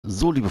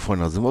So, liebe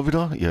Freunde, da sind wir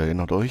wieder. Ihr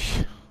erinnert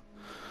euch,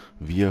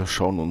 wir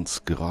schauen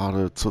uns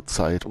gerade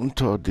zurzeit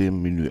unter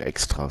dem Menü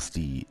Extras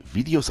die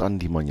Videos an,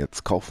 die man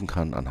jetzt kaufen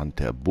kann anhand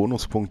der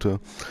Bonuspunkte.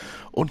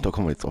 Und da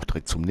kommen wir jetzt auch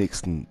direkt zum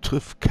nächsten.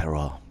 Triff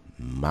Kara,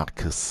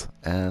 Marcus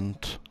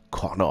and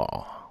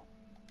Connor.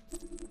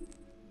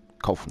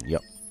 Kaufen,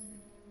 ja.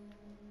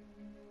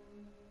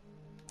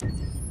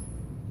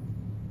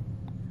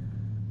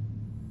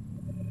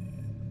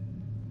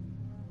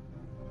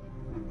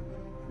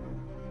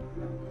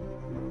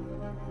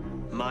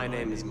 My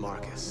name is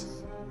Marcus.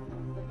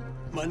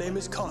 My name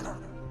is Connor.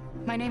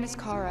 My name is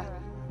Kara.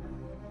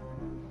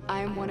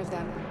 I am one of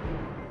them.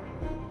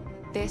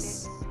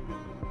 This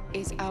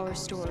is our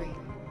story.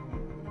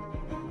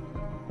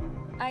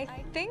 I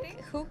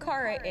think who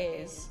Kara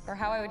is, or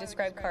how I would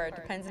describe Kara,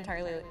 depends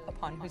entirely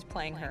upon who's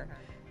playing her,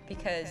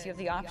 because you have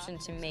the option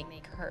to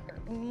make her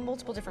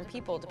multiple different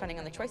people depending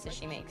on the choices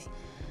she makes.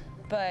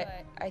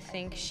 But I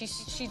think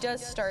she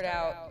does start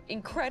out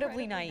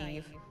incredibly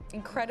naive,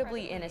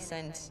 incredibly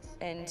innocent,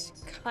 and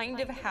kind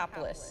of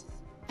hapless.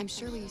 I'm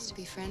sure we used to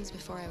be friends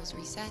before I was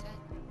reset.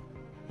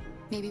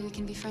 Maybe we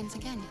can be friends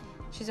again.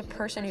 She's a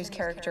person who's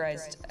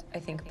characterized, I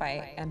think,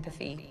 by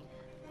empathy.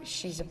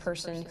 She's a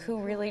person who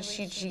really,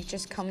 she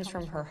just comes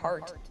from her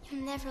heart.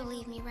 You'll never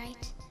leave me,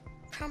 right?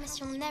 Promise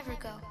you'll never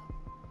go.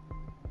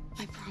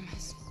 I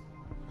promise.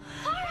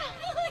 Kara,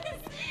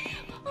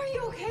 please! Are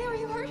you okay? Are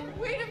you hurt?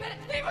 Wait a minute!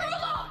 Leave her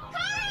alone!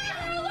 Kara, leave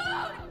her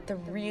alone! The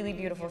really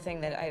beautiful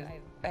thing that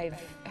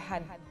I've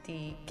had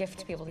the gift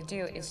to be able to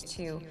do is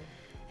to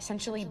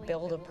essentially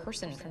build a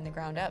person from the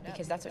ground up,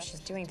 because that's what she's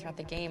doing throughout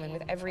the game. And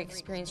with every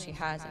experience she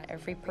has and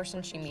every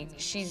person she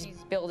meets, she's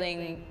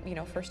building, you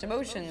know, first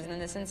emotions and then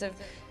the sense of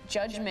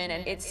judgment.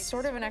 And it's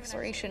sort of an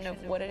exploration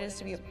of what it is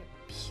to be a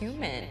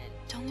human.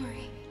 Don't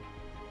worry.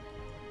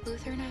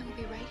 Luther and I will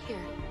be right here.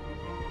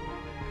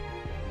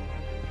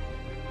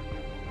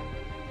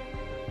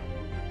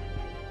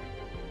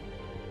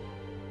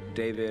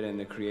 David and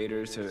the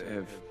creators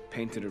have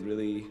painted a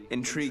really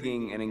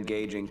intriguing and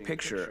engaging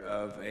picture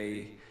of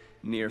a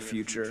near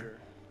future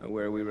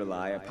where we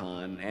rely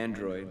upon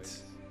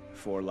androids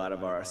for a lot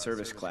of our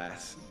service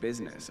class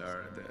business,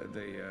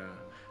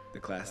 the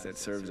class that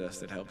serves us,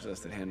 that helps us,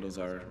 that handles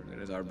our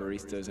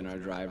baristas and our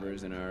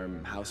drivers and our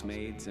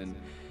housemaids. And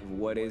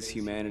what is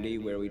humanity,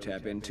 where we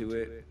tap into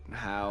it,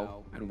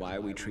 how and why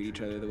we treat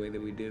each other the way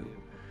that we do.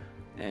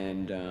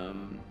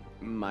 And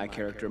my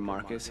character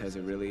Marcus has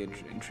a really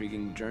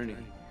intriguing journey,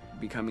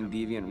 becoming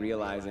deviant,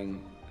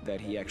 realizing that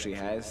he actually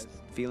has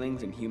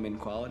feelings and human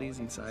qualities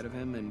inside of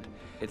him, and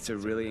it's a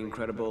really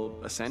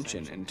incredible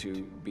ascension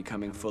into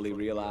becoming fully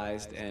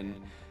realized and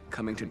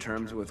coming to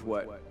terms with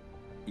what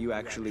you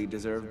actually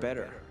deserve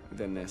better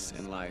than this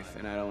in life.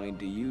 And not only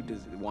do you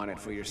want it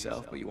for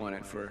yourself, but you want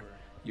it for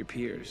your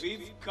peers.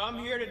 We've come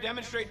here to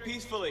demonstrate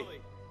peacefully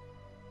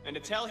and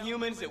to tell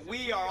humans that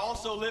we are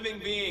also living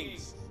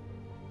beings.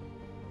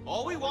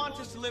 All we want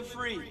is to live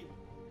free.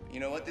 You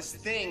know what? This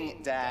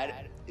thing,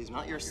 Dad, is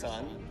not your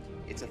son.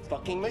 It's a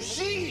fucking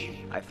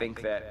machine! I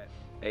think that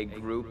a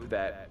group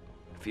that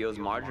feels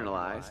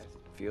marginalized,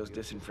 feels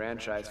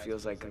disenfranchised,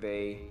 feels like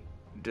they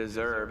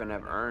deserve and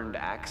have earned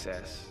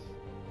access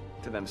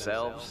to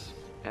themselves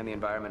and the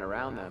environment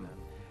around them,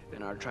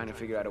 and are trying to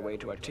figure out a way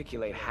to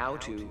articulate how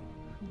to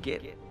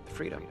get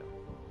freedom.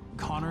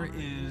 Connor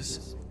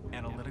is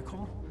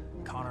analytical.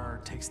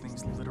 Connor takes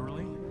things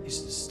literally. He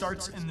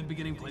starts in the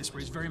beginning place where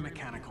he's very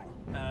mechanical.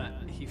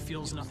 He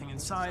feels nothing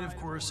inside, of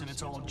course, and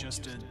it's all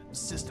just a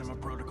system, a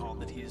protocol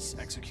that he's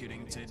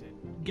executing to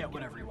get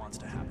whatever he wants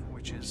to happen,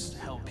 which is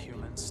help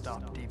humans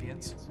stop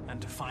deviants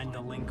and to find the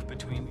link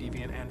between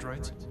deviant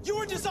androids. You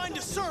were designed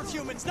to serve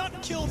humans,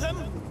 not kill them.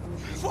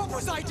 What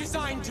was I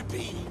designed to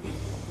be?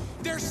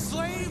 Their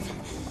slave?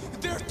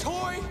 Their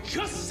toy?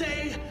 Just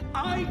say,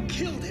 I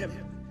killed him.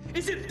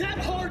 Is it that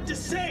hard to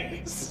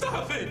say?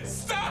 Stop it!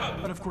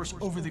 Stop! But of course,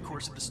 over the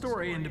course of the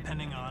story, and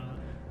depending on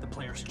the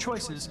player's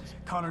choices,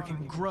 Connor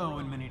can grow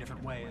in many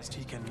different ways.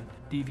 He can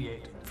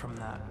deviate from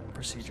that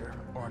procedure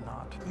or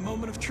not. A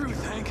moment of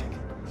truth, Hank.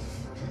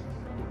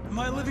 Am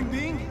I a living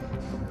being?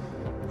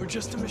 Or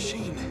just a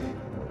machine?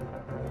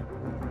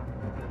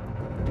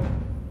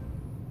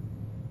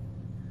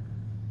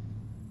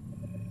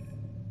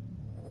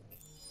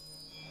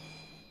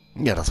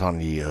 Ja, das waren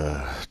die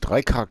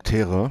drei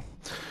Charaktere,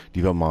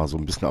 die wir mal so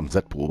ein bisschen am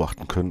Set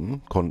beobachten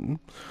konnten.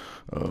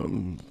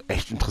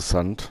 Echt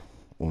interessant,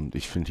 und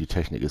ich finde, die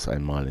Technik ist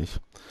einmalig.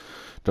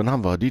 Dann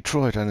haben wir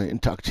Detroit, eine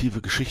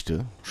interaktive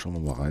Geschichte. Schauen wir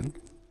mal rein.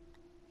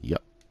 Ja.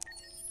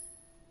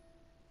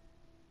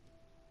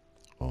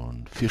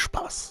 Und viel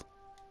Spaß.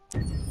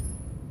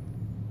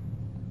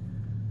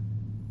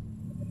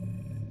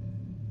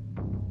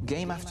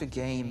 Game after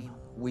game,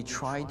 we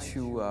try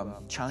to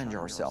challenge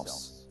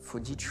ourselves. For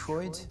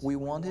Detroit, we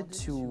wanted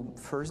to,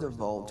 first of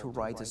all, to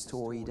write a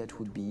story that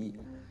would be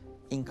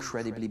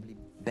incredibly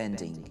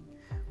bending,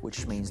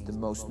 which means the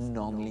most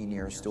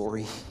non-linear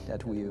story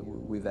that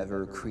we've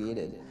ever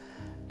created.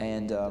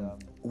 And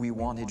we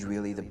wanted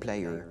really the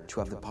player to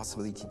have the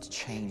possibility to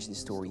change the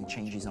story,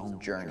 change his own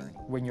journey.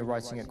 When you're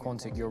writing at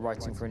Quantic, you're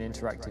writing for an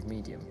interactive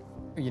medium.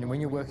 You know,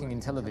 when you're working in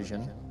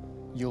television,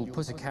 you'll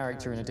put a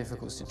character in a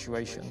difficult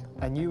situation,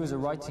 and you as a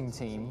writing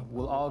team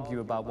will argue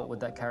about what would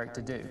that character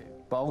do.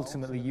 But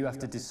ultimately, you have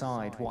to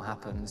decide what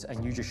happens,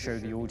 and you just show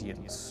the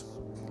audience.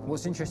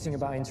 What's interesting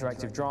about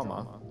interactive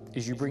drama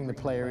is you bring the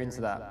player into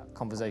that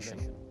conversation,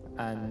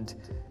 and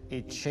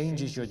it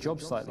changes your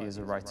job slightly as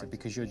a writer,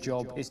 because your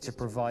job is to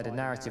provide a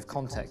narrative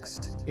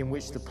context in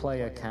which the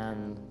player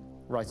can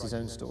write his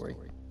own story.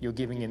 You're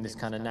giving him this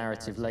kind of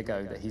narrative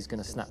Lego that he's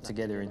going to snap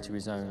together into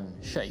his own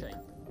shape.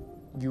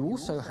 You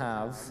also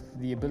have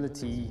the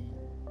ability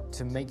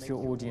to make your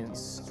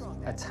audience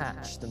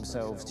attach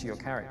themselves to your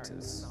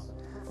characters,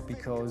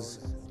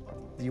 because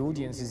the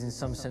audience is in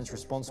some sense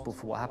responsible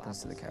for what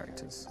happens to the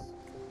characters.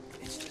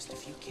 It's just a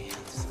few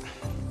cans.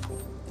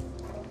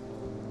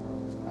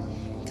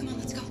 Come on,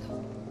 let's go.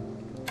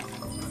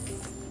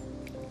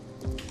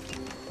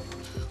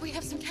 We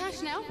have some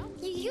cash now.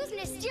 You used me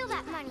to steal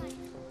that money.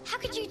 How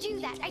could you do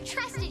that? I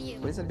trusted you.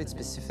 What is a bit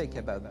specific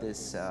about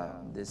this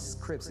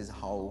scripts is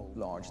how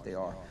large they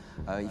are.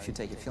 If you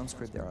take a film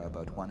script, there are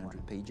about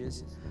 100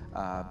 pages.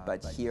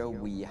 But here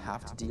we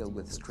have to deal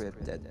with a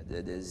script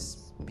that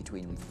is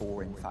between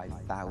 4,000 and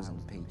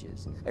 5,000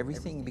 pages.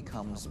 Everything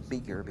becomes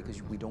bigger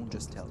because we don't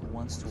just tell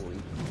one story,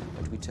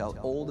 but we tell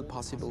all the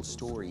possible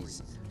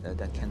stories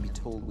that can be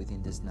told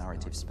within this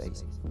narrative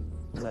space.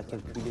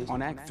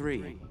 On Act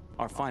 3,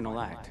 our final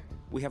act,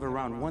 we have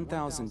around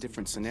 1,000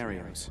 different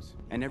scenarios,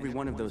 and every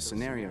one of those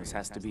scenarios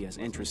has to be as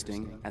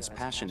interesting, as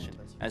passionate,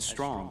 as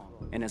strong,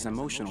 and as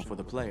emotional for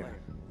the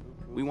player.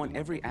 We want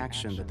every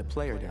action that the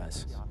player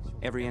does,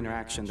 every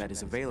interaction that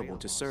is available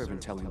to serve in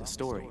telling the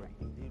story,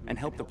 and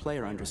help the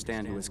player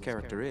understand who his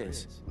character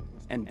is,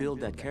 and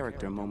build that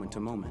character moment to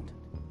moment.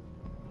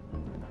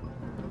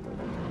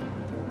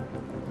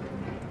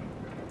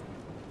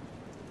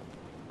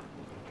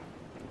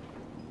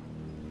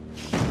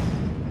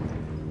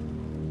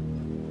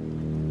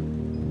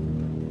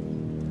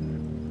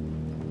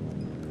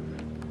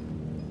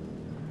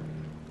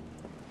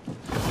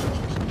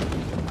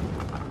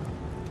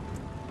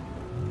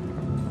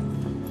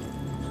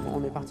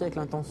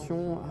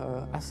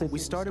 We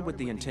started with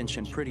the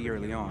intention pretty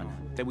early on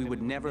that we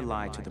would never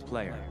lie to the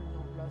player.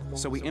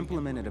 So we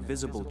implemented a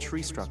visible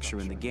tree structure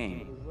in the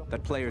game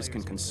that players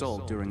can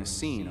consult during a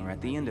scene or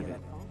at the end of it,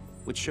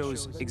 which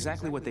shows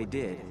exactly what they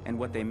did and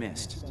what they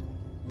missed.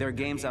 There are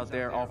games out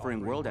there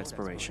offering world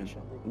exploration.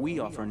 We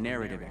offer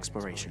narrative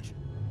exploration.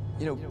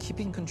 You know,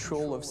 keeping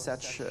control of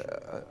such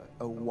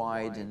a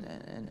wide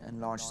and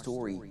large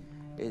story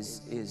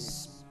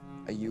is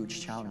a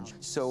huge challenge.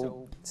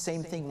 So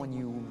same thing when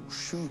you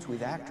shoot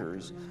with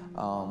actors,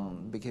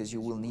 because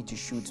you will need to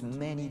shoot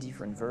many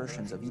different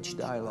versions of each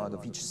dialogue,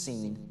 of each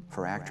scene.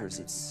 For actors,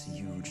 it's a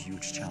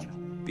huge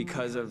challenge.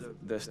 Because of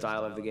the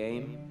style of the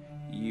game,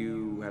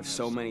 you have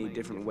so many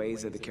different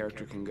ways that the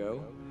character can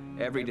go.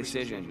 Every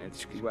decision,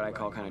 it's what I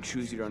call kind of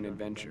choose your own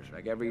adventure.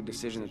 Like every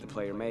decision that the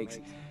player makes,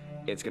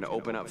 it's going to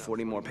open up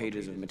 40 more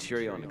pages of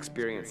material and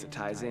experience that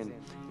ties in,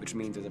 which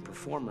means as a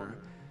performer,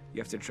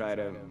 you have to try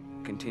to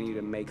continue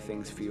to make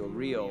things feel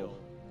real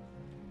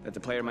that the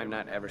player might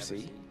not ever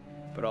see,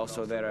 but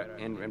also that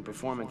in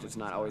performance it's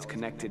not always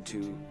connected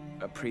to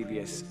a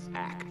previous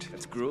act.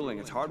 It's grueling,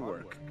 it's hard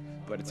work,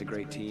 but it's a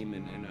great team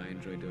and I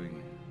enjoy doing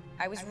it.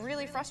 I was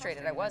really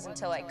frustrated,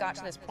 until I got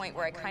to this point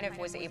where I kind of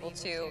was able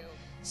to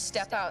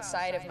step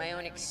outside of my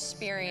own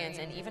experience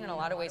and even in a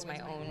lot of ways my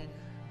own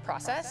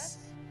process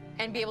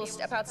and be able to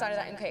step outside of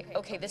that and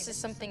okay, this is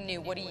something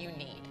new, what do you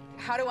need?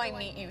 How do I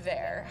meet you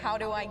there? How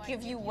do I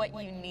give you what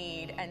you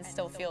need and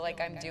still feel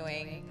like I'm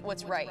doing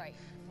what's right?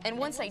 And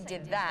once I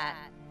did that,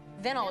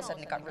 then all of a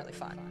sudden it got really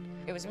fun.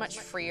 It was much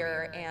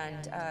freer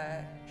and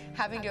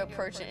having to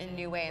approach it in a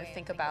new way and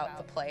think about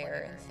the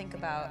player and think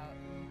about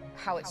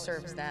how it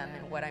serves them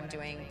and what I'm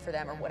doing for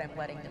them or what I'm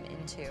letting them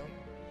into.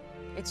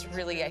 It's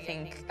really, I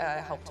think,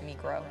 helped me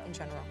grow in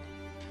general.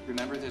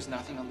 Remember, there's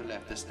nothing on the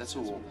left, that's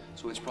all,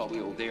 so it's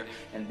probably all there.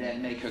 And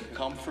then make her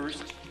come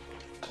first,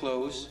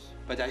 close,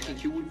 but I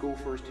think you would go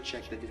first to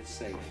check that it's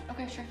safe.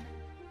 Okay, sure.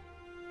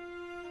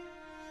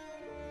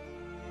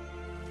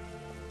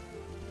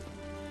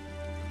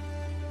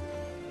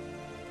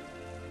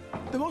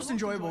 The most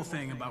enjoyable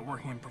thing about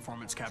working in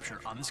performance capture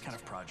on this kind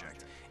of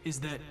project is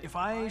that if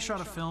I shot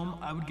a film,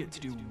 I would get to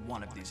do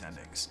one of these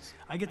endings.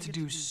 I get to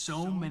do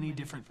so many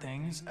different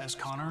things as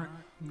Connor.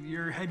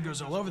 Your head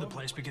goes all over the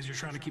place because you're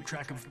trying to keep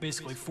track of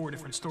basically 4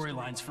 different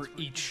storylines for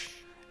each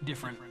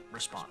different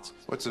response.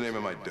 What's the name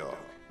of my dog?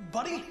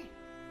 Buddy?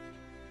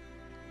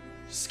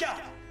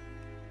 Scout.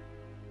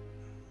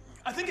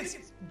 I think it's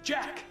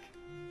Jack.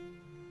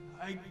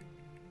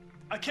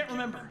 I can't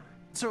remember.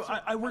 So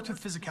I worked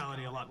with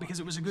physicality a lot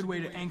because it was a good way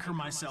to anchor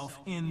myself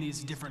in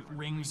these different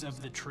rings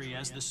of the tree.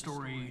 As the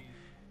story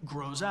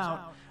grows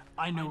out,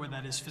 I know where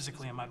that is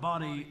physically in my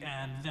body,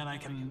 and then I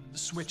can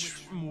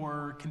switch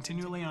more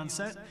continually on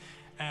set,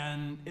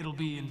 and it'll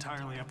be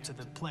entirely up to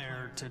the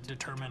player to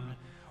determine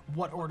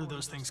what order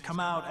those things come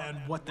out and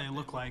what they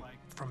look like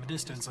from a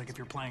distance, like if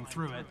you're playing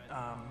through it,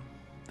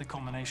 the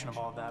culmination of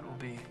all of that will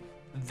be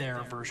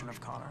their version of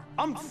Connor.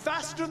 I'm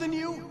faster than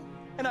you,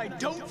 and I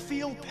don't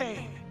feel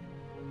pain.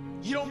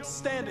 You don't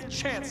stand a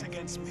chance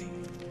against me.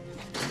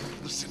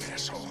 Listen,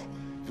 asshole.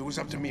 If it was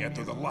up to me, I'd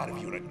throw the lot of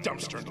you in a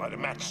dumpster and light a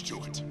match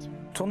to it.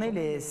 Tourner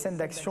les scènes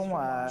d'action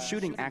à...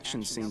 Shooting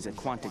action scenes at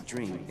Quantic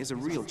Dream is a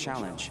real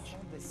challenge,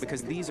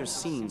 because these are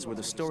scenes where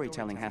the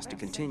storytelling has to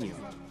continue.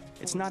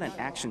 It's not an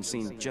action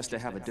scene just to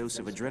have a dose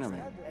of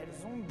adrenaline.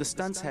 The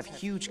stunts have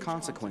huge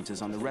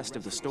consequences on the rest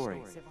of the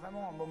story.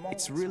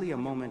 It's really a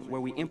moment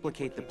where we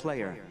implicate the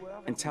player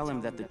and tell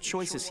him that the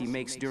choices he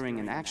makes during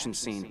an action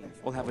scene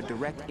will have a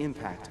direct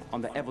impact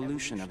on the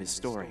evolution of his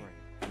story.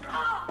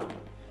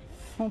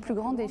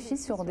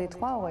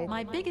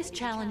 My biggest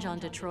challenge on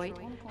Detroit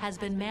has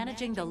been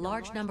managing the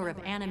large number of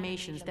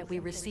animations that we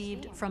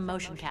received from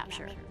motion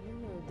capture.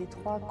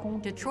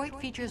 Detroit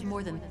features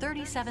more than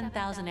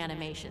 37,000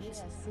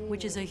 animations,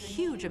 which is a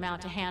huge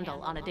amount to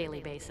handle on a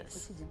daily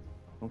basis.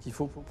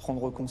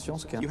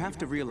 You have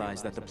to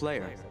realize that the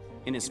player,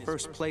 in his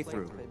first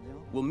playthrough,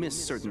 will miss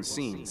certain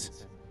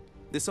scenes.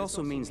 This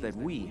also means that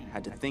we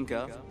had to think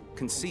of,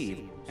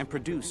 conceive, and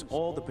produce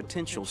all the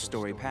potential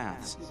story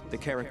paths. The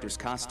characters'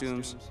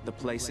 costumes, the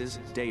places,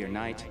 day or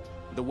night,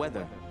 the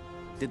weather.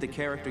 Did the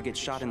character get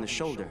shot in the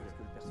shoulder?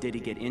 Did he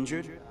get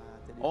injured?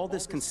 All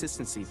this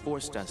consistency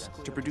forced us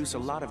to produce a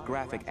lot of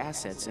graphic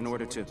assets in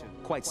order to,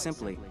 quite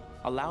simply,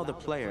 allow the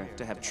player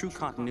to have true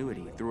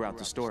continuity throughout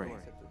the story.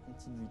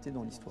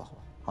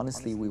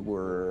 Honestly, we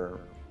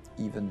were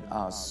even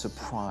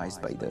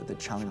surprised by the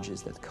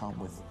challenges that come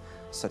with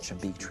such a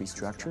big tree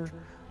structure,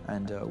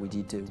 and we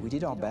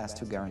did our best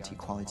to guarantee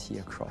quality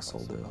across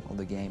all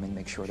the game and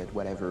make sure that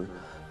whatever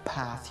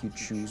path you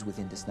choose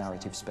within this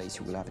narrative space,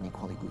 you will have an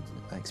equally good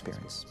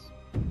experience.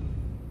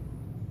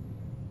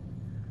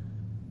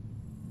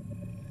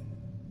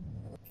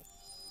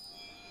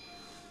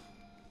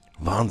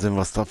 Wahnsinn,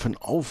 was da für ein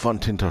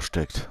Aufwand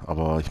hintersteckt.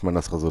 Aber ich meine,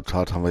 das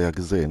Resultat haben wir ja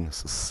gesehen.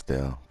 Es ist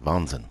der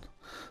Wahnsinn.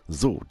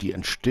 So, die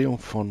Entstehung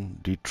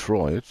von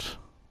Detroit.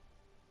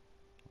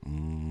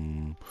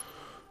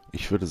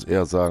 Ich würde es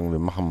eher sagen, wir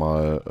machen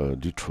mal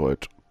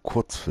Detroit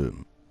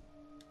Kurzfilm.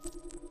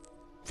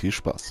 Viel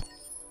Spaß.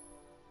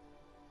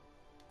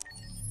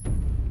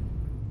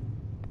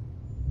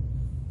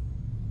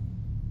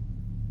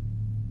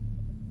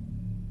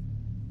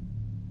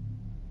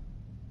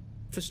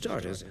 For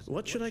starters,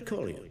 what should I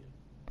call you?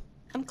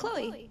 I'm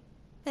Chloe.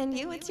 And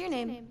you, what's your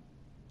name?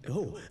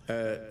 Oh,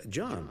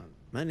 John.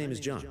 My name is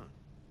John.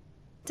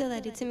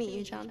 Delighted to meet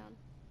you, John.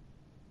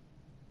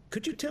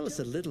 Could you tell us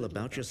a little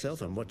about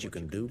yourself and what you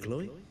can do,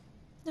 Chloe?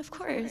 Of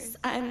course.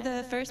 I'm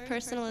the first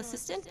personal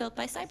assistant built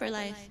by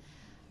CyberLife.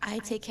 I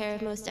take care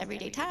of most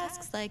everyday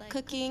tasks like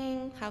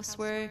cooking,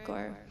 housework,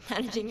 or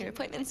managing your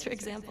appointments, for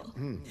example.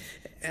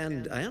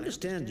 And I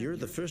understand you're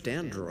the first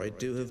android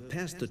to have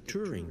passed the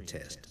Turing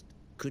test.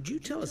 Could you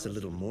tell us a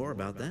little more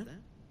about that?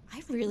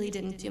 I really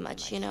didn't do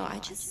much, you know. I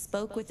just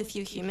spoke with a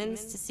few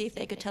humans to see if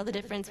they could tell the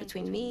difference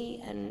between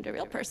me and a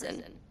real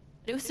person.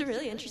 It was a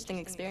really interesting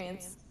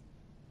experience.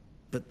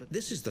 But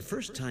this is the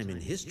first time in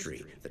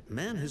history that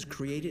man has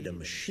created a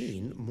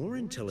machine more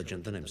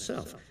intelligent than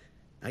himself.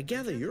 I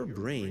gather your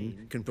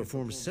brain can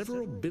perform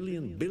several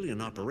billion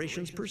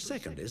operations per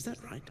second, is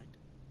that right?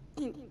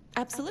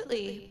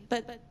 Absolutely,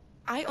 but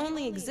I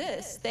only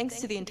exist thanks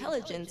to the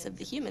intelligence of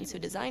the humans who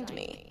designed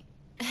me.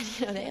 And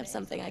you know, they have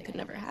something I could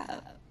never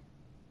have.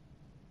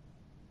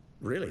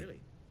 Really?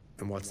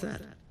 And what's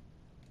that?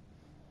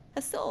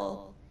 A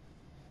soul.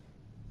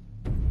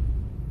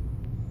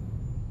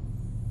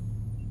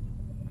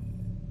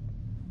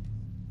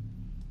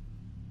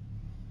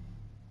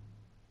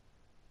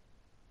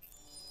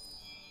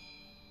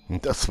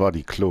 Das war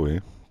die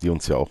Chloe, die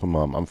uns ja auch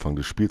immer am Anfang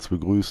des Spiels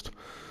begrüßt.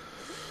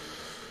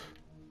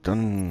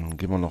 Dann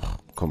gehen wir noch,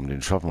 komm,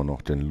 den schaffen wir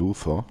noch, den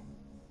Luther.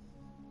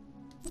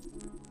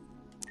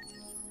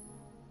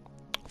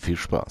 Viel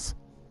Spaß.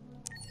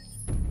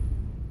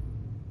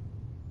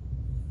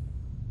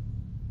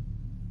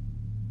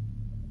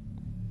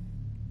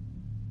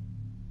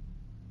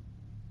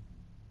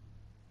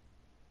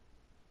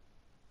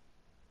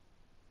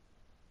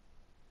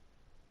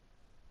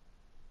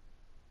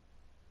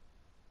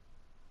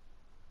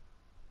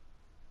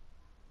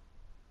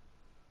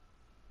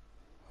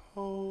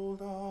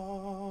 Hold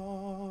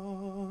on,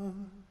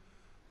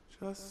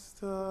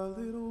 just a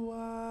little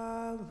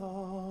while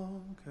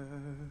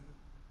longer.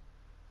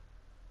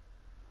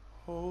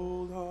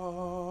 Hold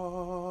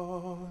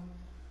on,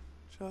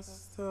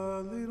 just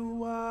a little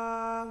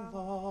while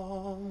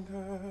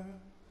longer.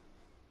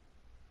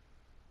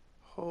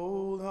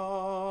 Hold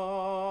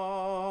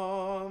on,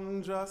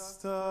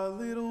 just a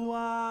little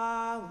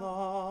while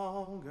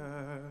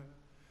longer.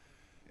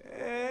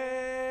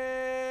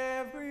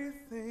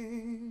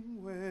 Everything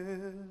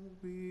will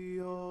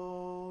be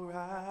alright.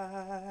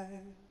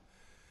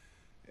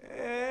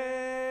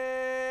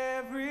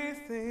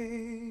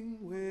 Everything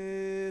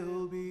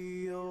will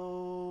be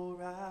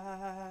alright.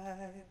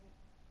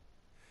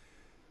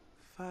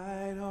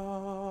 Fight on.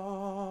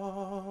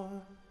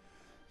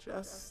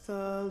 Just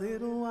a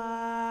little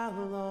while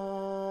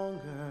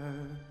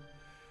longer,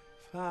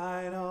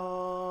 fight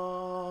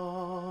on.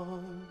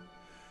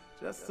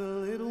 Just a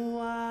little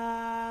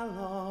while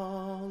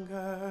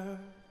longer,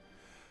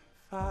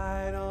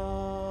 fight on.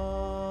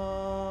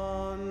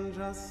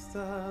 Just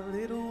a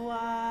little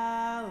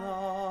while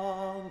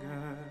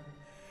longer,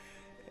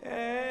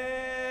 everything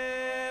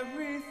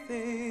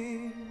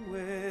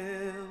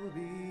will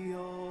be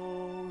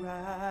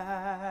alright.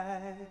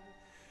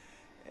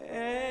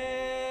 Everything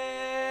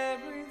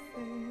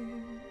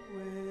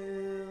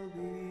will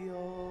be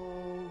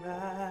alright.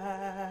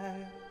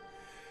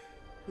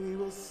 We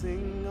will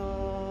sing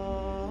on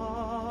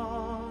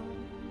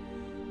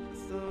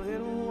just a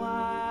little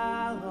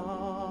while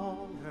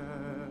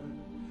longer.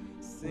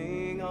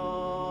 Sing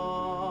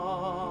on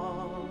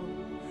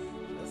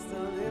just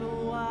a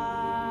little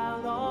while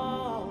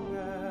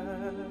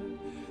longer.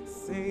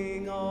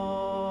 Sing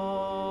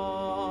on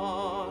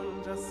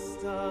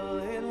just a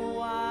little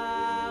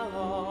while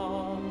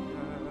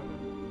longer.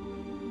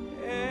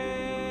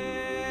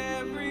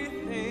 Everything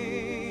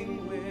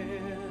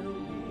will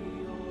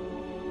be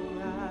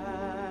alright.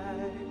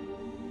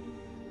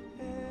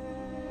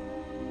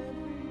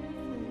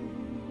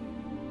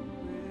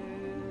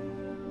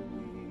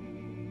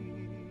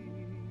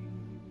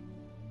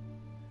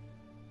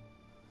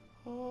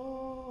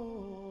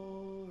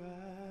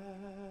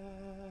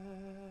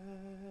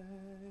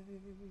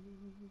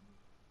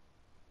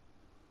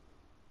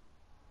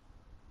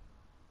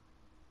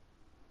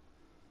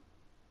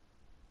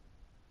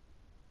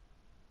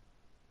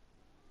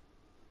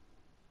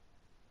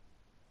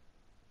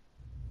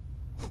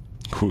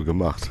 Cool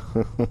gemacht.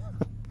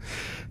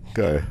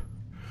 Geil.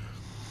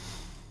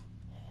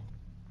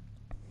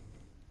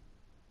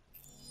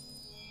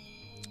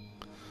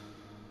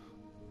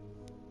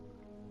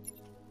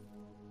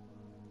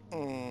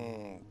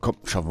 Komm,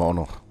 schaffen wir auch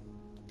noch.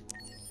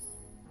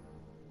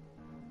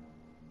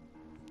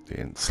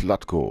 Den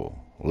Slutko.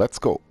 Let's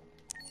go.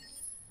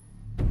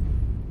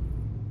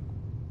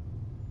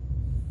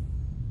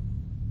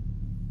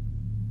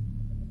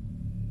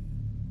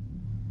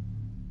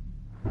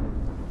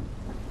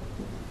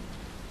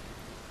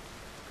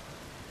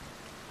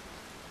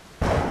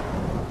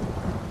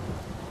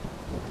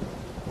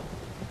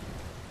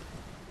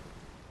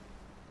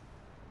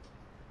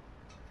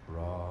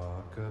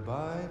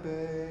 Rock-a-bye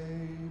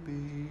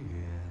baby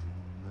in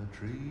the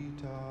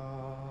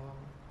treetop.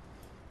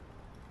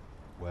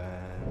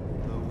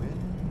 When the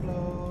wind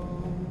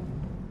blows,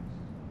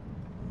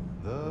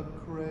 the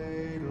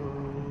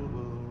cradle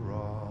will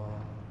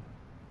rock.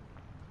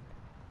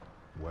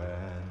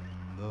 When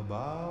the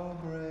bough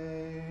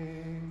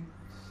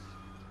breaks,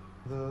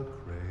 the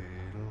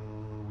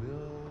cradle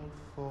will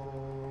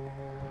fall.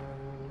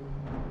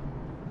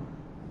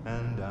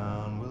 And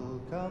down will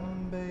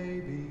come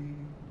baby,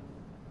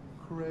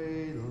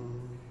 cradle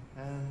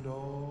and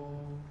all.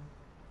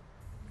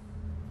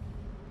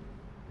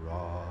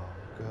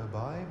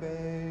 Rock-a-bye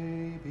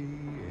baby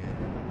in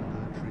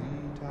the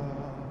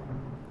treetop.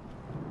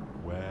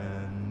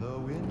 When the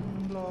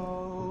wind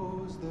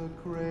blows, the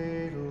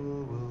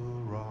cradle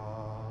will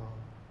rock.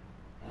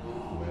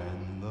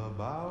 When the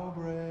bough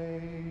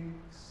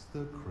breaks,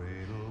 the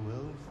cradle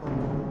will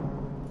fall.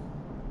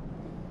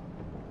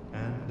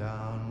 And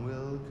down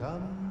will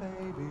come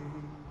baby,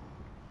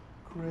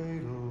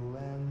 cradle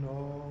and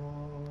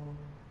all.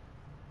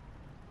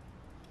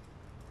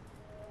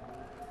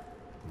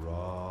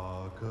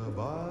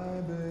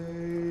 Rock-a-bye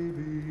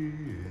baby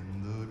in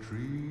the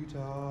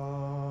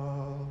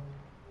treetop.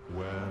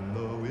 When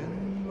the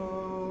wind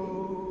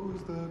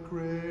blows, the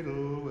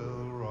cradle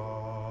will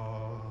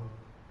rock.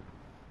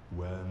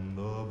 When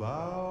the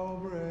bough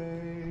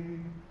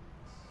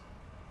breaks,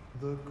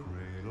 the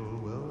cradle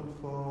will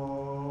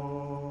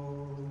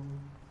fall.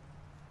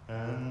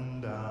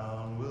 And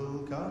down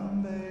will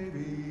come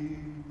baby,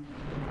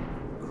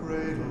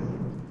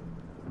 cradle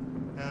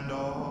and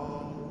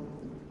all.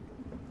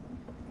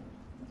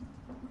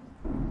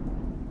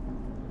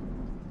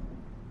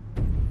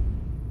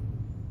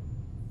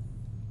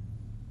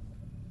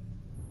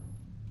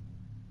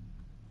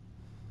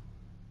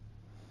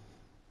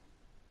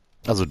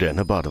 Also der in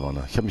der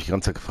Badewanne. Ich habe mich die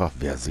ganze Zeit gefragt,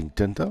 wer singt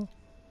denn da?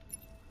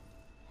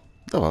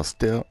 Da war es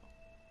der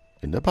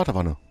in der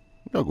Badewanne.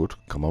 Ja gut,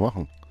 kann man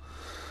machen.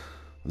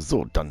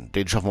 So, dann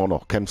den schaffen wir auch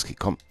noch. Kemski,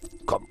 komm,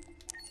 komm.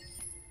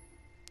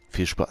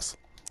 Viel Spaß.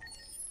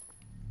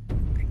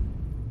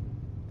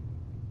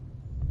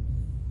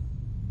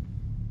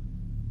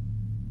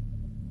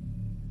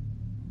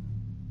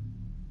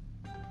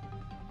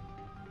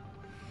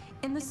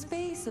 In the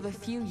space of a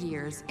few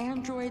years,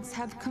 androids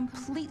have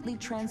completely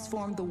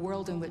transformed the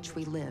world in which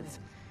we live.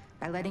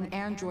 By letting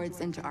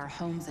androids into our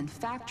homes and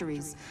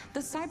factories, the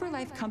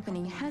CyberLife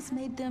company has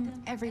made them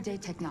everyday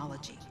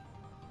technology.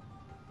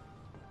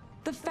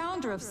 The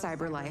founder of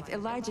CyberLife,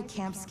 Elijah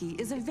Kamsky,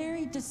 is a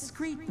very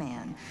discreet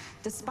man.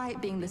 Despite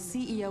being the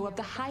CEO of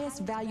the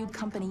highest valued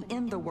company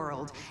in the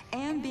world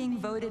and being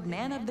voted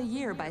Man of the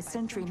Year by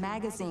Century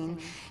Magazine,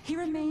 he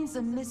remains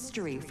a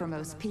mystery for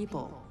most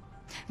people.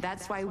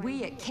 That's why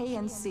we at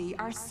KNC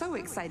are so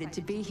excited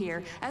to be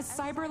here as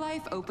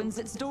CyberLife opens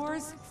its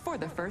doors for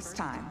the first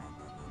time.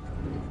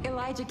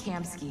 Elijah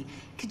Kamsky,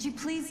 could you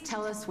please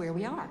tell us where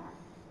we are?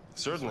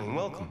 Certainly, and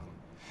welcome.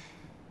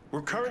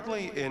 We're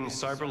currently in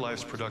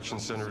CyberLife's production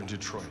center in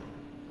Detroit,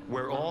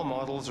 where all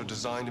models are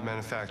designed and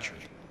manufactured.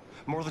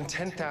 More than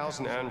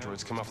 10,000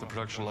 androids come off the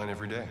production line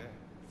every day.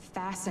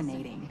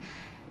 Fascinating.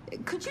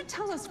 Could you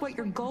tell us what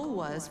your goal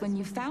was when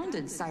you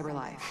founded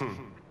CyberLife?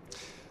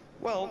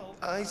 Well,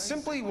 I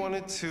simply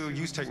wanted to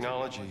use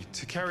technology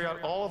to carry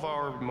out all of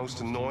our most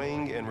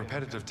annoying and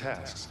repetitive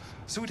tasks,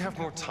 so we'd have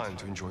more time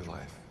to enjoy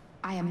life.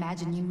 I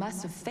imagine you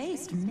must have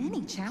faced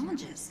many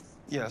challenges.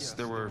 Yes,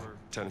 there were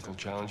technical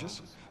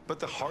challenges, but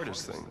the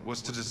hardest thing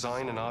was to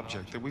design an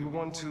object that we would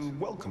want to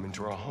welcome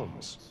into our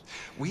homes.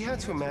 We had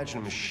to imagine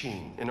a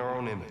machine in our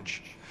own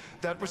image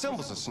that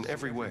resembles us in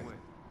every way,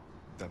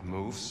 that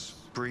moves,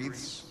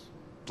 breathes,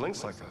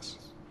 blinks like us,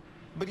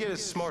 but yet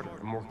is smarter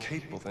and more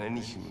capable than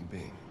any human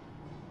being.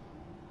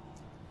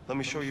 Let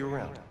me show you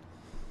around.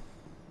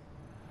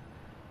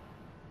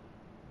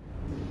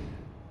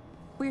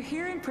 We're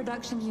here in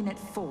Production Unit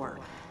 4.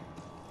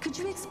 Could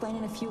you explain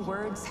in a few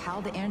words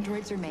how the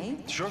androids are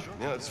made? Sure,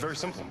 yeah, it's very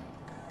simple.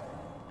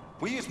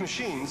 We use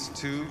machines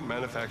to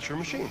manufacture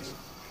machines.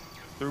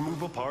 The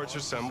removable parts are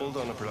assembled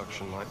on a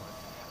production line,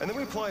 and then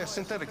we apply a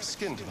synthetic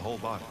skin to the whole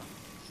body.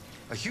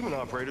 A human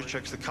operator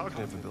checks the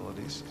cognitive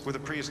abilities with a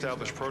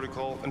pre-established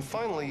protocol, and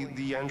finally,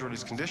 the android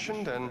is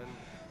conditioned and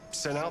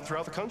sent out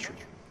throughout the country.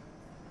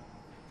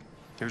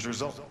 Here's the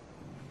result.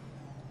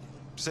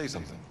 Say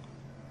something.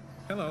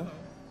 Hello,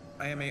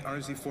 I am a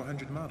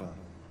RZ400 model.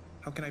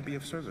 How can I be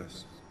of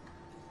service?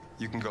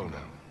 You can go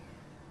now.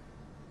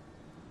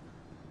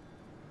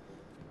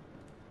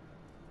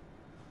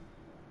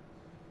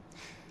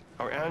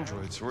 Our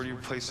androids are already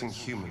replacing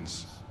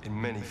humans in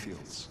many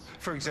fields.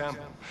 For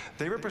example,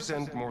 they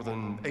represent more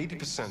than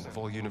 80% of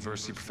all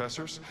university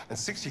professors and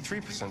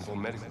 63% of all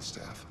medical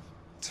staff.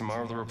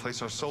 Tomorrow they'll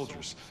replace our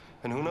soldiers,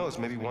 and who knows,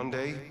 maybe one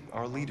day,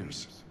 our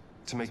leaders,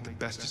 to make the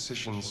best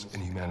decisions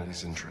in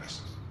humanity's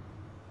interest.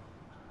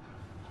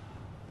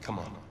 Come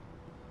on.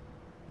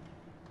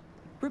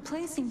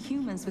 Replacing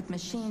humans with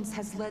machines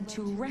has led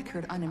to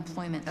record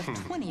unemployment of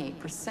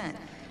 28%.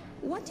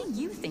 What do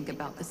you think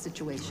about the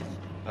situation?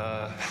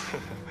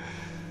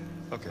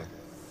 Okay.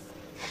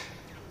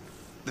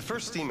 The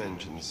first steam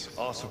engines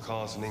also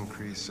caused an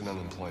increase in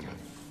unemployment.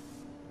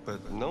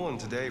 But no one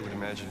today would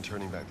imagine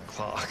turning back the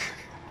clock.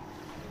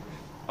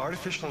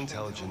 Artificial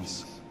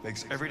intelligence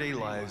makes everyday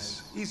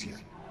lives easier.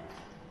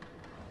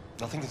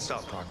 Nothing can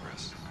stop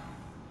progress.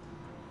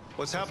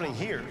 What's happening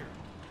here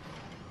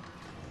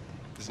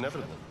is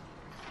inevitable.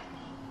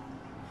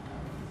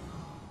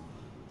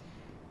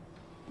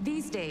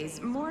 These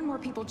days, more and more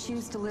people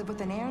choose to live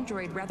with an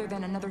android rather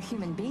than another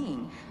human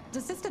being.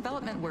 Does this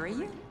development worry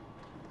you?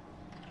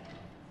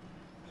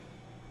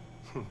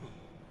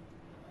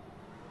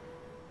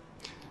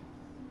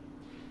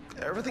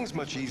 Everything's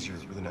much easier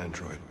with an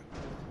android.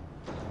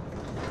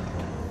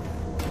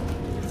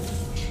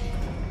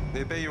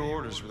 They obey your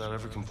orders without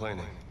ever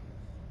complaining.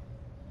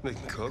 They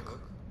can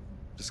cook,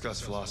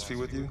 discuss philosophy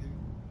with you,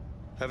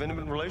 have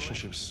intimate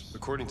relationships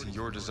according to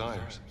your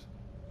desires.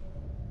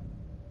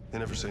 They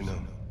never say no.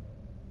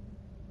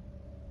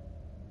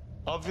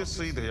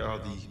 Obviously, they are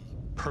the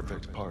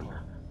perfect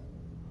partner.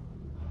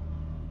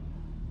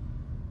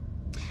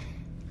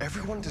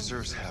 Everyone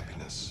deserves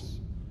happiness.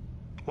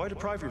 Why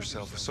deprive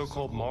yourself of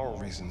so-called moral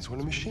reasons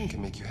when a machine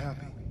can make you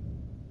happy?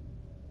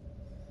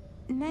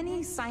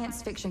 Many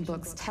science fiction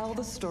books tell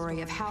the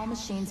story of how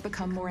machines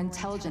become more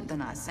intelligent than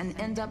us and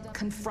end up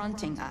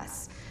confronting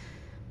us.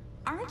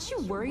 Aren't you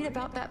worried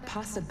about that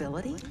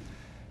possibility?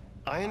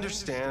 I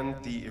understand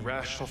the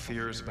irrational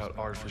fears about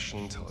artificial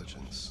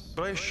intelligence,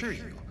 but I assure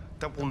you,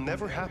 that will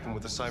never happen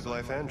with a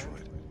CyberLife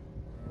android.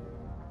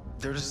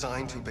 They're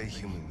designed to obey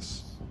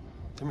humans.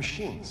 They're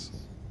machines.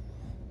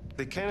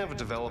 They can't ever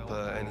develop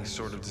any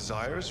sort of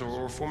desires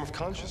or form of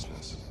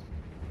consciousness.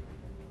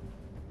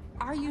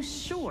 Are you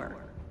sure?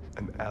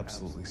 I'm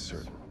absolutely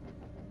certain.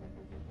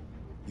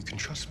 You can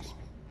trust me.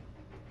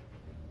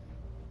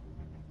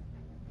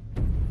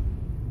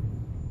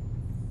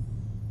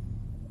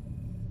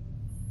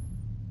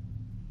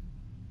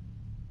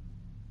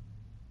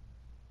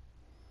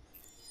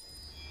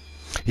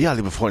 Ja,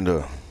 liebe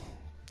Freunde,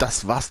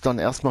 das war's dann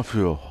erstmal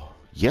für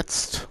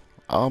jetzt.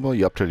 Aber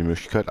ihr habt ja die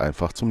Möglichkeit,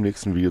 einfach zum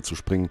nächsten Video zu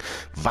springen,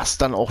 was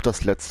dann auch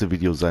das letzte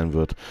Video sein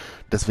wird.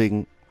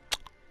 Deswegen,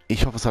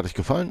 ich hoffe, es hat euch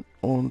gefallen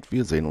und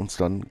wir sehen uns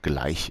dann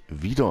gleich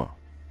wieder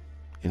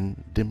in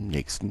dem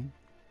nächsten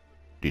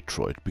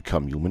Detroit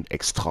Become Human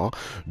Extra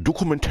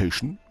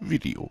Documentation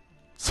Video.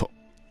 So,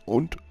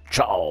 und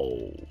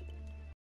ciao!